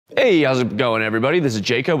Hey, how's it going, everybody? This is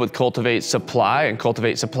Jacob with Cultivate Supply and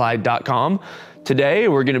cultivatesupply.com. Today,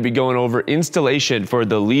 we're gonna be going over installation for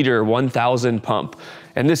the Leader 1000 pump.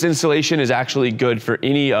 And this installation is actually good for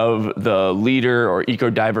any of the Leader or Eco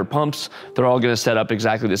Diver pumps. They're all gonna set up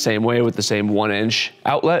exactly the same way with the same 1-inch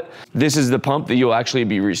outlet. This is the pump that you'll actually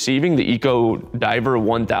be receiving, the Eco Diver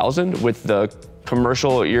 1000 with the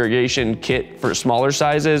commercial irrigation kit for smaller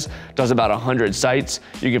sizes. Does about 100 sites.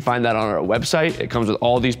 You can find that on our website. It comes with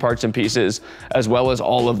all these parts and pieces, as well as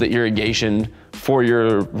all of the irrigation for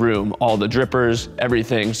your room, all the drippers,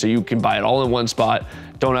 everything. So you can buy it all in one spot.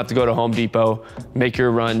 Don't have to go to Home Depot. Make your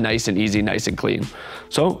run nice and easy, nice and clean.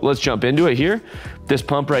 So let's jump into it here. This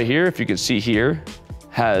pump right here, if you can see here,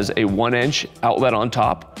 has a 1-inch outlet on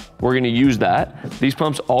top. We're gonna use that. These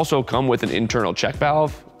pumps also come with an internal check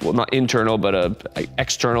valve. Well, not internal, but a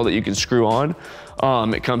external that you can screw on.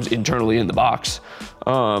 It comes internally in the box.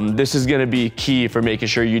 This is gonna be key for making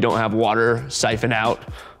sure you don't have water siphon out.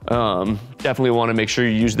 Definitely wanna make sure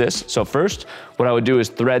you use this. So first, what I would do is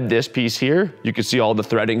thread this piece here. You can see all the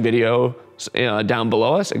threading video down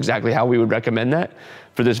below us, exactly how we would recommend that.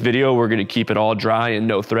 For this video, we're gonna keep it all dry and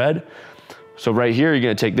no thread. So right here, you're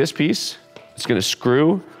gonna take this piece, it's gonna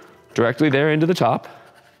screw directly there into the top.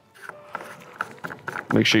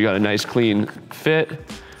 Make sure you got a nice clean fit.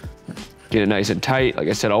 Get it nice and tight. Like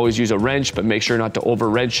I said, always use a wrench, but make sure not to over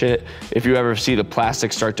wrench it. If you ever see the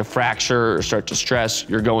plastic start to fracture or start to stress,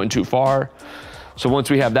 you're going too far. So once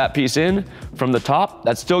we have that piece in from the top,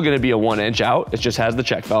 that's still gonna be a 1-inch out. It just has the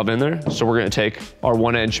check valve in there. So we're gonna take our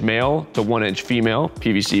 1-inch male to 1-inch female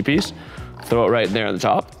PVC piece, throw it right there on the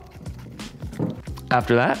top.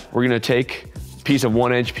 After that, we're gonna take a piece of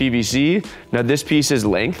 1-inch PVC. Now this piece's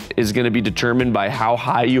length is gonna be determined by how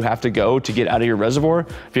high you have to go to get out of your reservoir.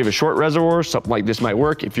 If you have a short reservoir, something like this might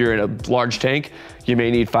work. If you're in a large tank, you may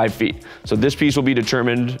need 5 feet. So this piece will be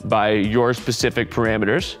determined by your specific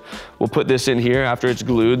parameters. We'll put this in here after it's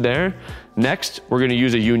glued there. Next, we're gonna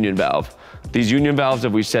use a union valve. These union valves,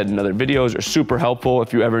 as we said in other videos, are super helpful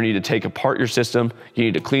if you ever need to take apart your system, you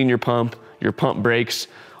need to clean your pump breaks.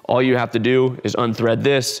 All you have to do is unthread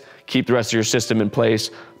this, keep the rest of your system in place,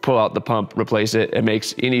 pull out the pump, replace it. It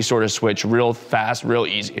makes any sort of switch real fast, real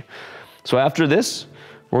easy. So after this,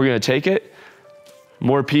 we're gonna take it,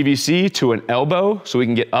 more PVC to an elbow so we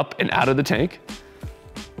can get up and out of the tank.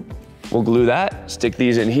 We'll glue that, stick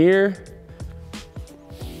these in here.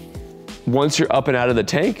 Once you're up and out of the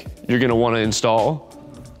tank, you're gonna wanna install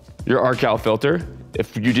your Arcal filter.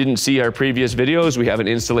 If you didn't see our previous videos, we have an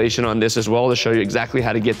installation on this as well to show you exactly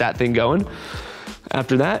how to get that thing going.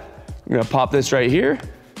 After that, I'm gonna pop this right here.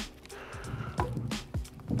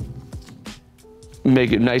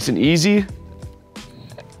 Make it nice and easy.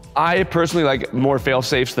 I personally like more fail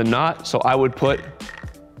safes than not, so I would put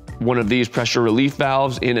one of these pressure relief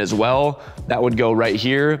valves in as well. That would go right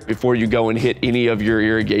here before you go and hit any of your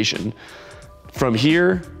irrigation. From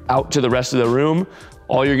here out to the rest of the room,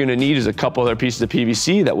 all you're gonna need is a couple other pieces of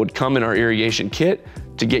PVC that would come in our irrigation kit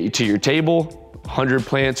to get you to your table. 100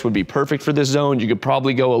 plants would be perfect for this zone. You could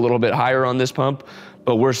probably go a little bit higher on this pump,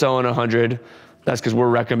 but we're selling 100. That's because we're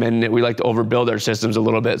recommending it. We like to overbuild our systems a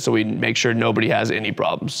little bit so we make sure nobody has any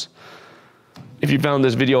problems. If you found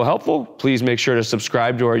this video helpful, please make sure to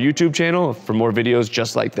subscribe to our YouTube channel for more videos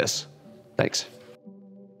just like this. Thanks.